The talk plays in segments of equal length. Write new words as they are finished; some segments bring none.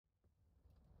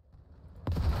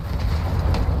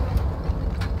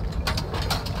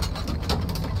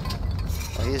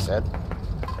he's dead.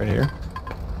 Right here.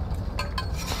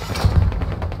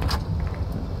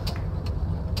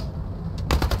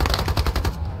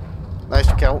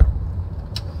 Nice kill. Can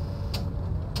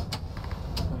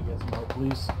I get some help,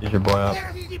 please? Here's your boy up.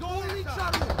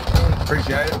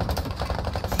 Appreciate it.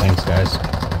 Thanks, guys.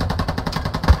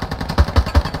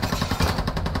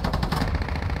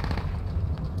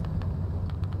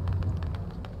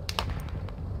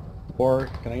 Or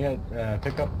can I get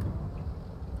pickup?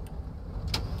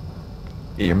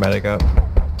 Get your medic up.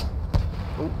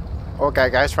 Ooh. Okay,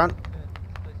 guys, front.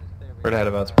 Right ahead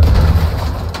of us.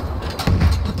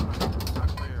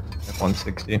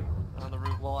 160. On the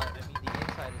roof wall, I mean the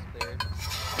inside is cleared.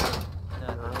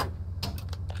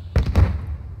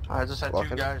 I just had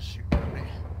Walking. 2 guys shooting at me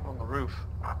on the roof.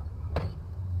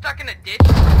 Stuck in a ditch.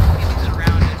 He's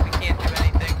surrounded. We can't do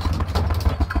anything.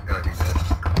 Gotta be dead.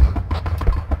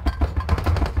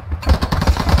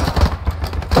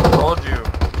 Told you.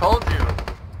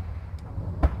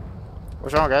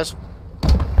 What's wrong, guys?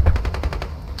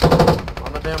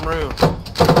 On the damn roof.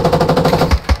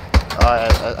 Oh,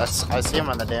 I see him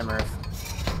on the damn roof.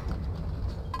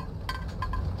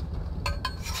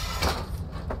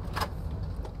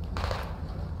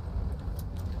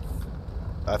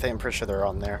 I'm pretty sure they're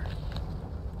on there.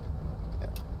 Yeah.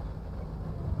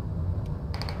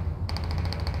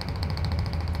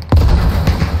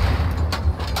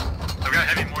 I've got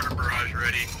heavy mortar barrage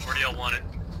ready. Where do y'all want it?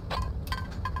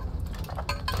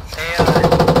 Hey, on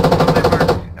my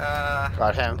mark,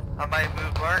 Got him. on my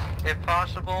move mark, if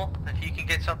possible, if you can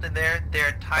get something there, their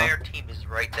entire team is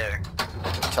right there.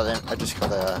 Tell them I just got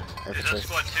the Is infantry. that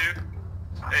squad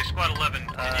 2? Hey, squad 11,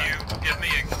 can you give me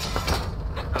a...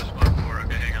 Oh, squad 4,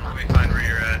 okay, hang on, let me find where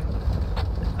you're at.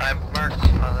 I'm marked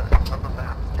on the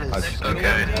map.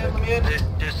 Okay.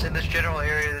 Just in this general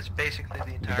area, that's basically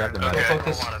the entire grab the medic. a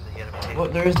Okay. lot of the enemy team. Well,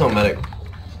 there is no medic.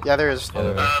 Yeah, there is.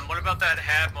 What about that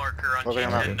HAB marker on What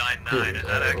about that? G1099? Is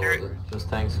that accurate? This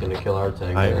tank's gonna kill our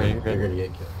tank. I They're agree. gonna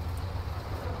get killed.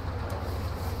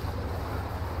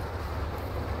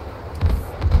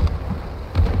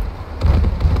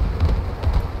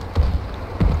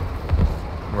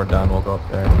 We're done. We'll go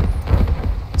up there.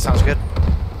 Sounds good.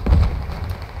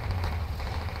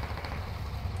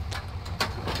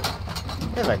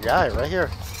 Hey, that guy right here.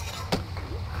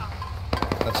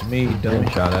 That's me. Dummy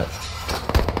shot at.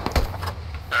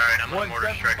 Alright, I'm gonna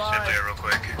mortar strike simply real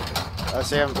quick. I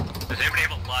see him. Does anybody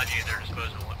have a Logi at their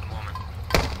disposal at the moment?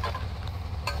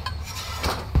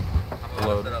 I'm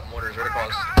gonna set up mortars right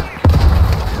across.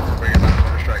 Where you're about to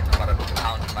mortar strike. I'm about to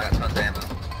pound him. I got tons of ammo.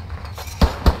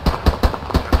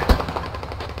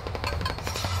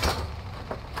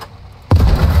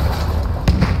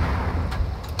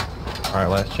 Alright,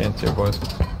 last chance here, boys.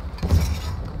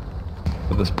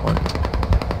 At this point.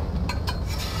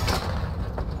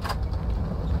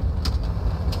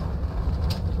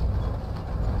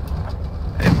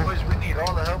 Hey boys, we need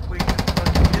all the help we can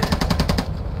fucking get.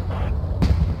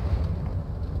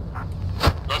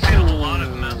 Let's get a lot of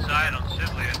them outside on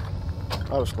Civlia.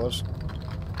 That was close.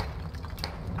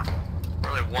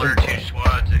 Probably 1 or 2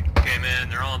 squads that came in.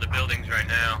 They're all in the buildings right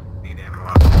now. Need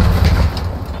ammo.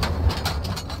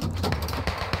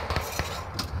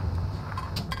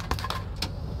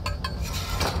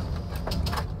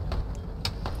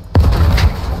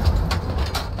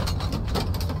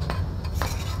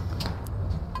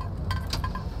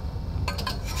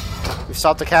 We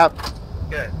stopped the cap.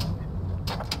 Good.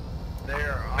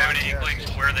 They're Have any inklings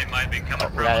where they might be coming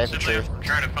from? Yeah, on infantry. Civlia? I'm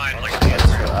trying to find like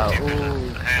Ooh,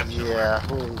 the HAB somewhere. yeah,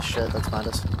 holy shit, that's behind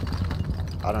us.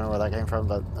 I don't know where that came from,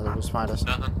 but it was behind us.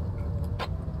 Nothing.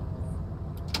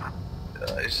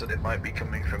 They said it might be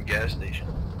coming from gas station.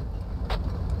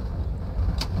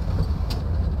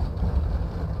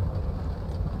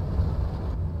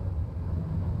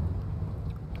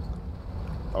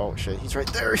 Oh shit, he's right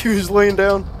there. He was laying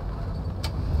down.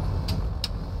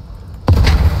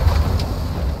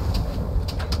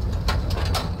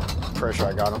 Pretty sure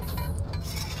I got him.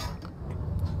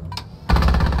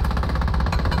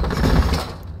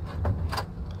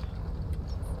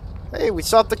 Hey, we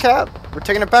stopped the cap. We're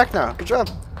taking it back now. Good job.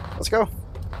 Let's go.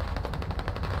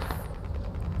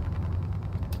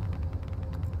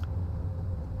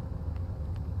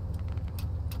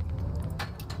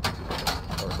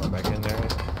 We're going back in there.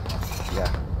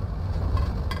 Yeah.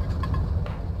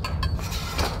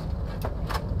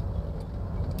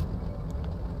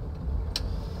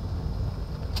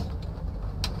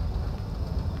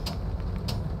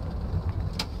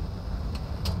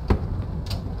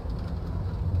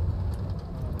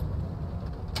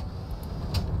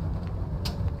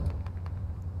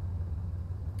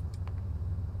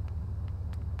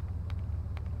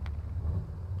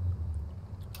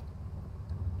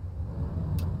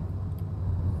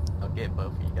 get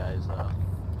both of you guys though.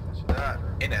 So they're not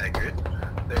inaccurate.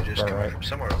 They're just coming Right. from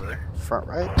somewhere over there. Front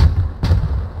right.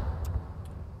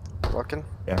 Looking.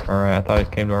 Yeah, alright, I thought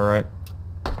it came to our right.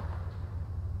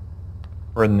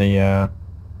 We're in the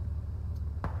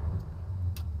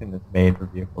made for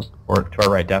vehicles. Or to our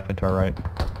right, definitely to our right.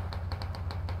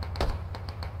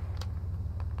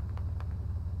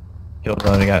 Killed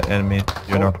one, got enemy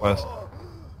due northwest.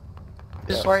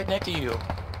 This is right next to you.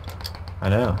 I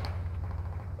know.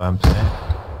 I'm saying.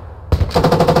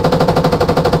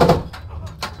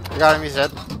 You got him, he's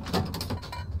dead.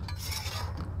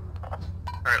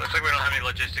 Alright, looks like we don't have any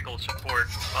logistical support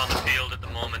on the field at the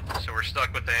moment, so we're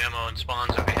stuck with the ammo and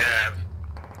spawns that we have.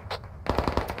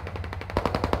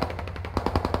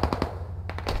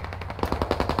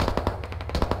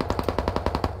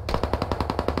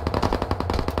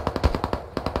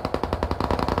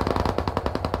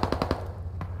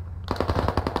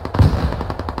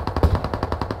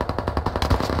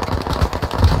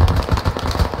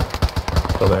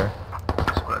 Still there.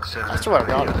 That's what I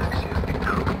got.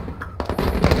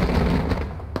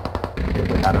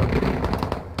 Got him.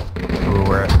 Ooh,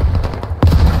 we're at.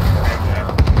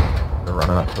 They're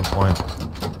running up to the point.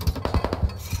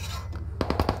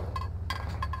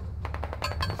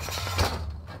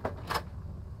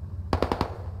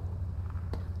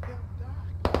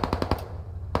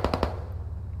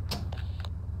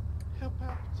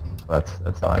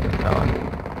 That's all I can tell him.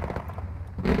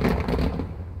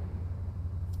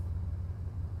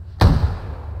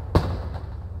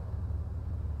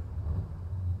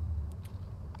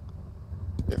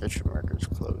 The vision marker's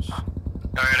closed.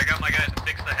 Alright, I got my guys to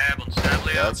fix the hab on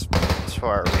Sadly. Yeah, that's to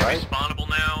our It's right. spawnable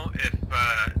now if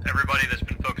everybody that's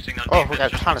been focusing on Oh, defense we got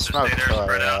a just ton of wants to smoke stay there, to our,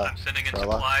 spread out. I'm sending in to our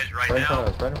left. supplies right Right in front now.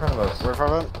 of us, right in front of us. We're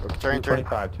from him. We're turning.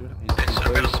 225, It's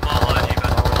I've got a small you guys can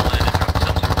call in and drop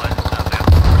some supplies and stuff out.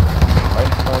 right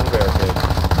in front of the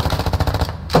barricade.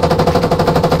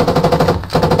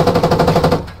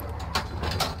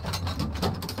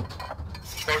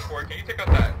 Can you pick up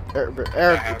that?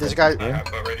 Arab, this guy. Yeah.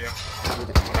 Radio?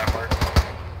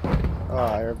 Oh,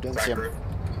 Arab didn't see him.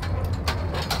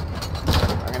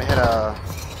 I'm gonna hit a.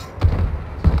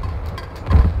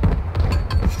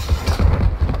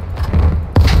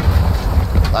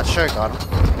 That should have got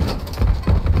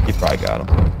him. He probably got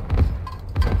him.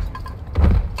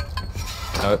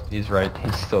 Nope, he's right.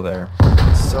 He's still there.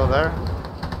 Still there?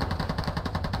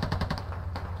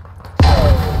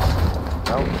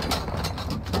 Nope.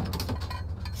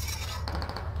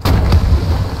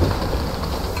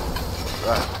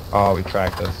 Right. Oh, we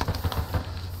tracked us.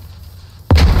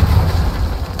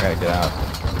 Gotta get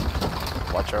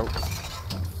out. Watch out.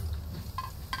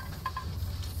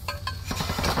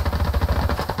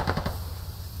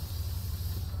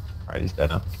 Alright, he's dead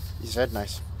now. He's dead,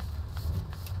 nice.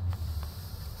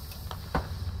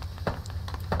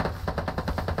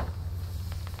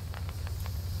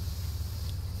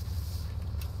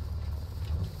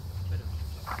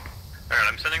 Alright,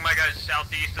 I'm sending my guys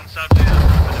southeast and south to the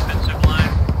defensive line.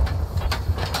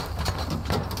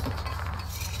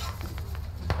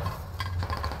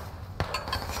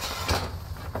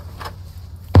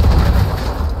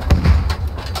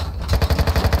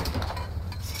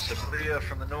 Sablia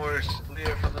from the north.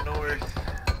 Sablia from the north.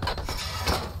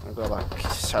 I'm gonna go like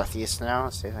southeast now,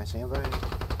 see if I see anybody.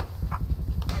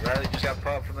 Riley just got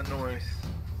popped from the north.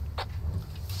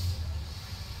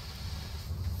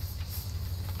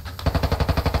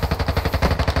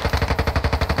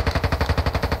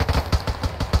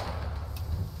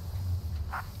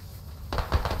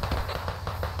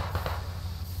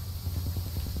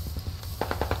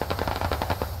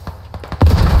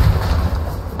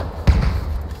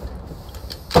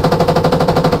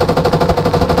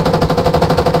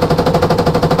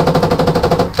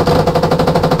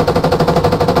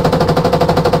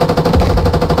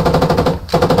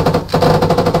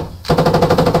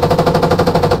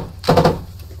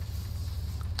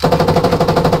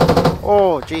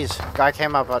 Oh, jeez. Guy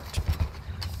came up, but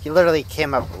he literally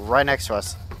came up right next to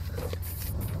us.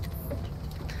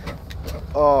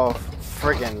 Oh,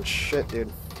 friggin' shit,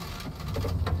 dude.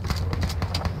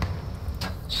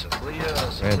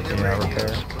 Sablia, Red Sablia team out radio, there.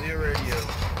 Sablia radio.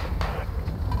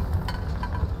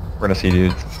 We're gonna see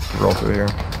dudes roll through here.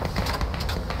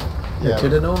 Yeah. To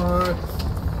the north.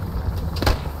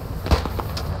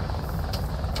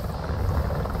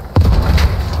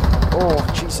 Oh,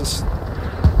 Jesus.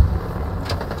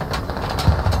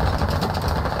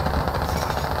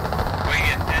 We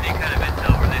get any kind of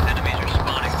intel where these enemies are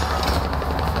spawning from.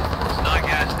 It's not a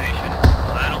gas station.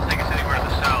 I don't think it's anywhere to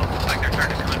the south. Looks like they're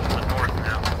starting to come in from the north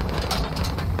now.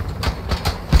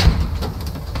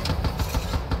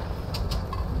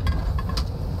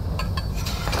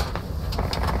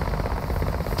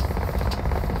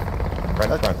 Right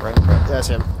in front, right in front. That's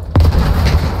him.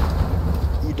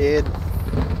 You did.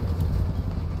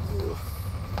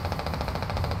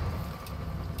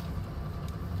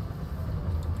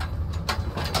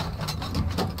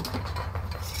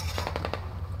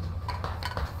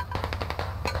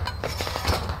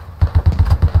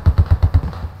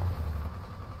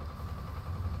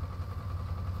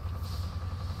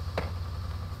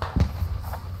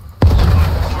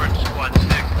 Squad 6,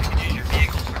 if you can use your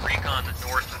vehicles to recon the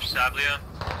north of Sablia,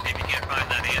 see if you can't find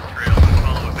that ant trail and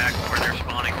follow it back to where they're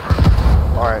spawning from.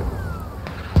 Alright.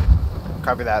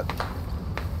 Copy that.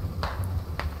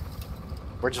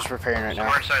 We're just repairing right now.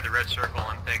 Somewhere inside the red circle,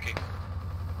 I'm thinking.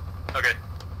 Okay.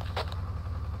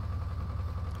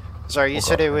 Sorry, you We'll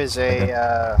said go. it was Okay.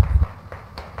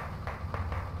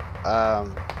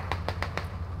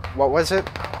 what was it?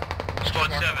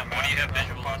 Squad 7, what do you have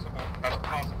visual? That's a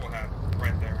possible have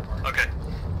right there. Mark. Okay.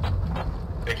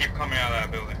 They keep coming out of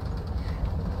that building.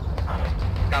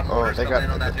 Got Oh, mortars they coming got-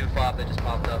 in on that new fob that just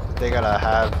popped up. They gotta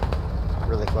have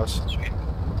really close. Sweet.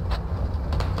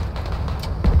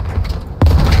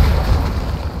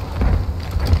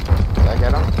 Did I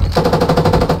get him?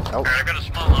 Nope. Alright, I've got a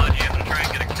small logi. I'm gonna try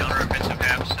and get a counter-offensive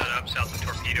hab set up south of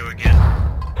Torpedo again.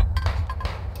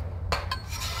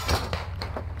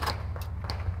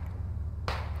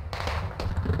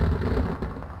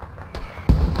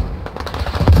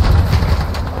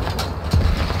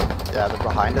 Yeah, they're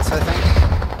behind us, I think.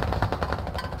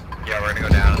 Yeah, we're gonna go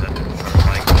down and then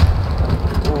flank.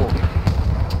 Ooh.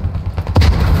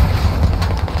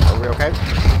 Are we okay?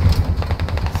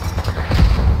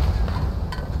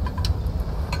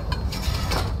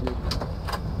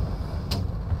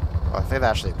 Oh, I think they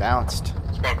actually bounced.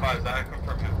 Squad 5, is that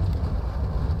confirmed?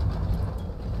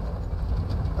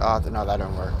 Oh, no, that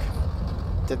didn't work.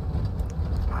 Did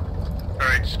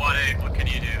Alright, Squad 8, what can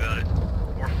you do about it?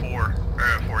 Or 4.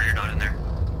 Or 4, you're not in there.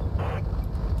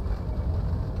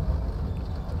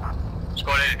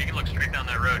 Squad 8, if you can look straight down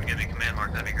that road and give me a command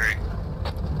mark, that'd be great.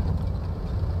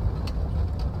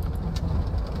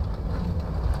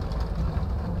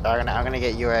 I'm gonna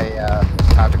get you a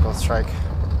tactical strike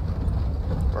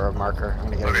or a marker. I'm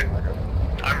gonna get Okay. you a marker.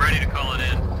 I'm ready to call it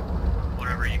in.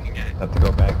 Whenever you can get it. Have to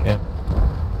go back in.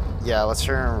 Yeah, let's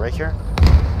turn right here.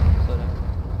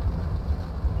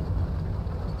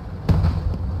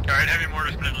 Alright, heavy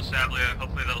mortars put into Sablia.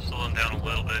 Hopefully that'll slow them down a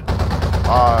little bit.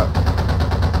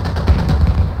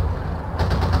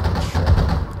 Sure.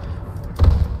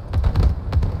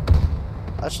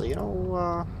 Actually, you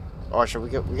know, oh, sure, we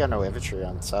got no infantry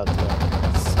on Sabia.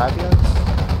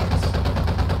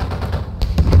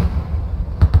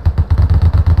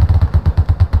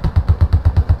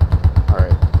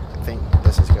 Alright, I think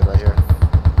this is good right here.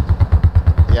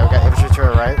 Yeah, we got infantry to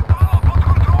our right.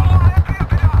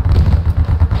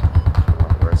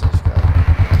 Where is this guy?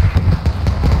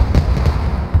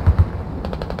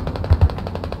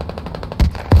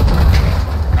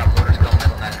 Got mortars coming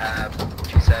in on that hab.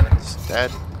 G7. He's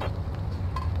dead.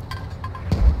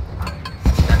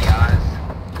 Any eyes?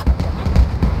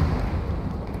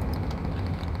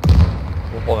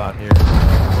 We'll hold out here.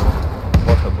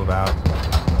 We'll have to move out.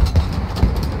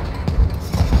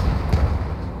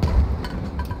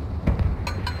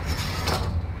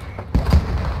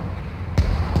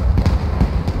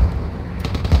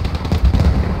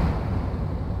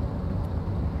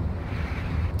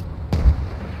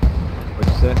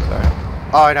 What'd you say? Sorry.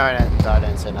 Oh, no, I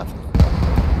didn't say nothing.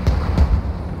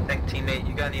 Think teammate,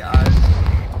 you got any eyes?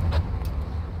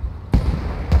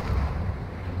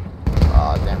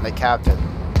 Oh, damn, they capped it.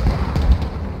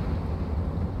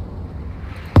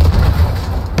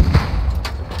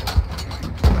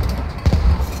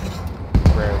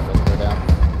 Radio's ready to go down.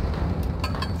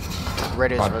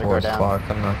 Radio's Squad ready to 4 go is down. clocked. I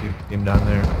don't know if you see him down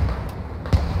there.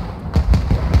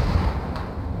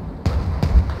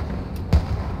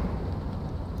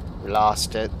 We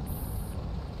lost it.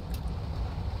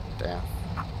 Damn.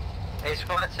 Hey,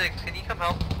 Squad 6, can you come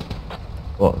help?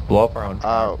 Well, blow up our own.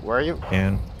 Where are you?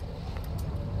 Can.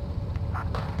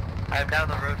 I'm down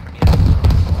the road from you.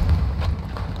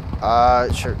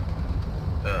 Sure.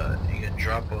 You gonna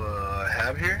drop a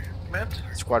hab here, Matt?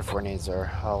 Squad 4 needs our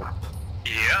help.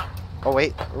 Yeah. Oh,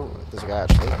 wait. Ooh, there's a guy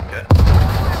actually. Okay.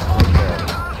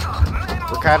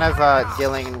 We're kind of,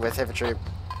 dealing with infantry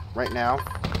right now.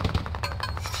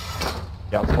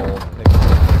 Yeah, let's hold.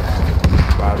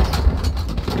 Squads.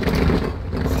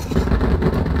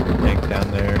 Tank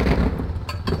down there.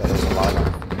 Yeah, there's a lot of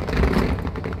them.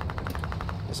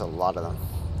 There's a lot of them.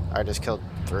 I just killed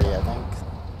 3, I think.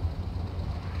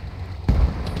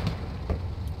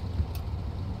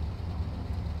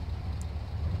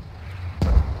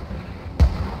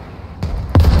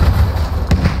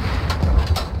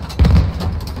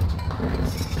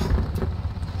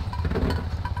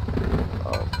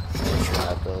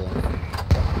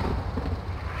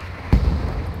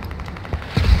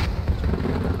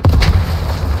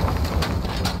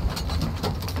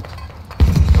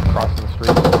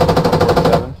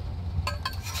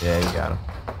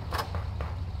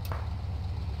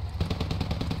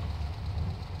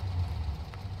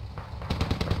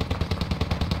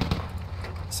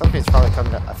 Something's probably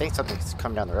coming down. I think something's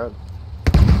coming down the road.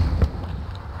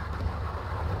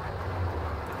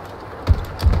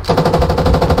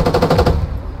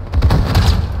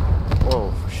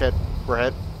 Whoa, shit. We're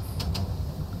hit.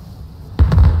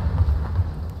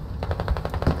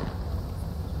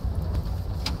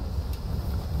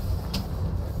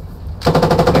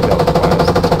 I think that was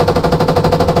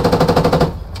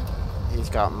west. He's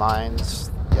got mines.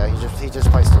 Yeah, he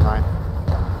just placed a mine.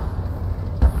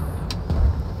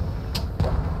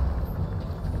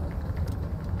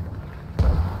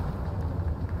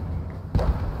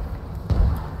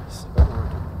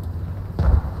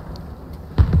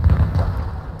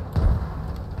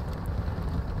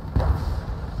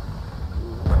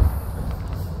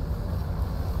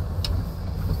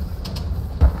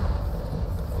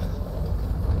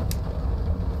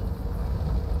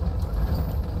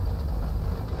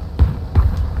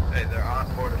 Hey, they're on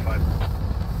fortified.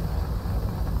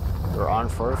 We're on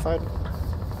fortified?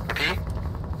 Repeat?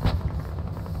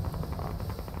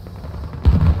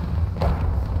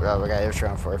 Yeah, we got infantry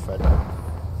on fortified.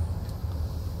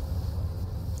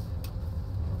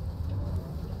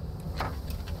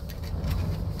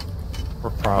 We're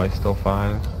probably still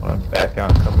fine. When I back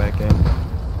out and come back in.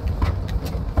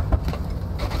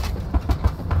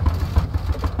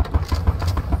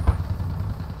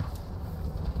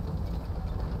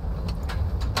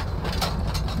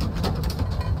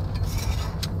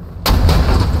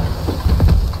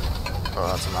 Oh,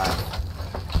 that's a mine.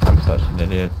 I'm such an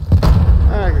idiot.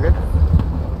 Alright, you're good.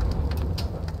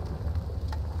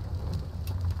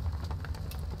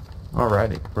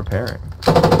 Alrighty, preparing.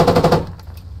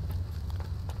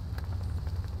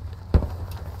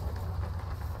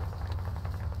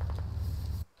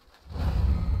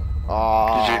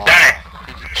 Oh, Dang it!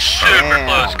 Super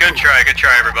close. Good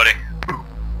try, everybody.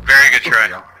 Very good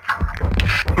try.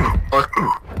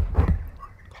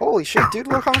 holy shit, dude!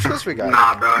 Look how much this we got.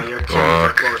 Nah, bro, your teams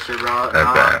are closer, bro.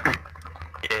 Nah.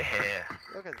 Yeah.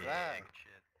 Look at that.